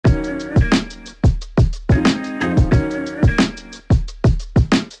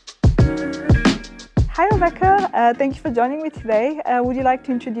Rebekah, thank you for joining me today. Would you like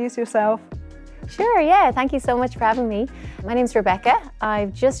to introduce yourself? Sure, yeah, thank you so much for having me. My name's Rebekah.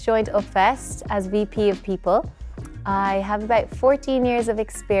 I've just joined Upvest as VP of People. I have about 14 years of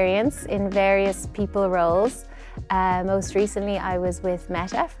experience in various people roles. Most recently, I was with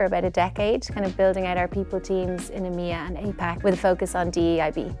Meta for about a decade, kind of building out our people teams in EMEA and APAC with a focus on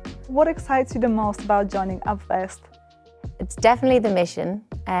DEIB. What excites you the most about joining Upvest? It's definitely the mission.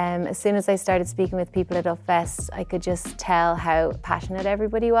 As soon as I started speaking with people at Upvest, I could just tell how passionate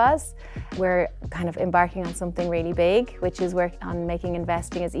everybody was. We're kind of embarking on something really big, which is work on making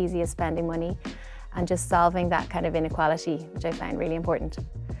investing as easy as spending money and just solving that kind of inequality, which I find really important.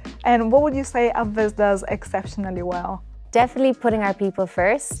 And what would you say Upvest does exceptionally well? Definitely putting our people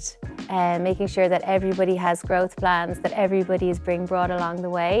first, making sure that everybody has growth plans, that everybody is being brought along the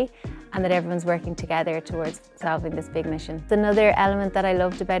way, and that everyone's working together towards solving this big mission. Another element that I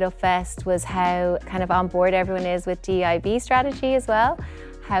loved about Upvest was how kind of on board everyone is with DEIB strategy as well,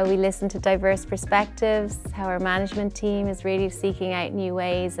 how we listen to diverse perspectives, how our management team is really seeking out new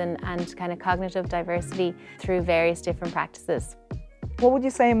ways and kind of cognitive diversity through various different practices. What would you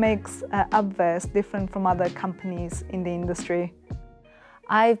say makes Upvest different from other companies in the industry?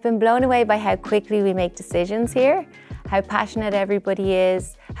 I've been blown away by how quickly we make decisions here, how passionate everybody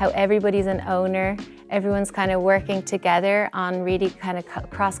is, how everybody's an owner. Everyone's kind of working together on really kind of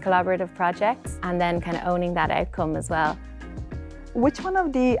cross-collaborative projects and then kind of owning that outcome as well. Which one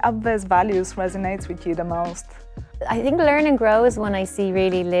of the Upvest values resonates with you the most? I think learn and grow is one I see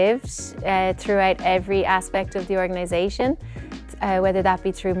really lived throughout every aspect of the organisation. Whether that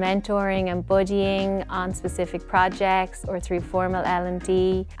be through mentoring and buddying on specific projects or through formal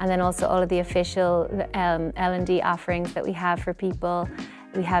L&D, and then also all of the official L&D offerings that we have for people.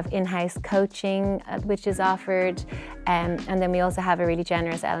 We have in-house coaching which is offered, and then we also have a really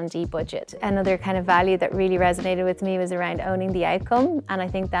generous L&D budget. Another kind of value that really resonated with me was around owning the outcome, and I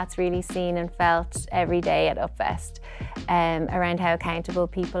think that's really seen and felt every day at Upvest, around how accountable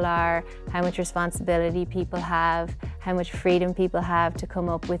people are, how much responsibility people have, how much freedom people have to come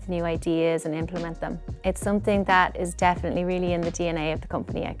up with new ideas and implement them. It's something that is definitely really in the DNA of the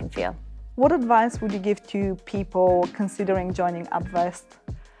company, I can feel. What advice would you give to people considering joining Upvest?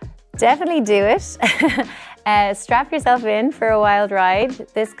 Definitely do it. Strap yourself in for a wild ride.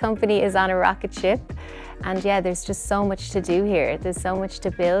 This company is on a rocket ship, and yeah, there's just so much to do here. There's so much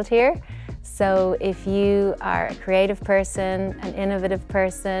to build here. So if you are a creative person, an innovative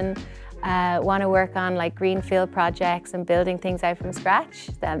person, want to work on like greenfield projects and building things out from scratch,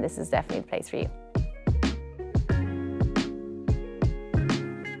 then this is definitely the place for you.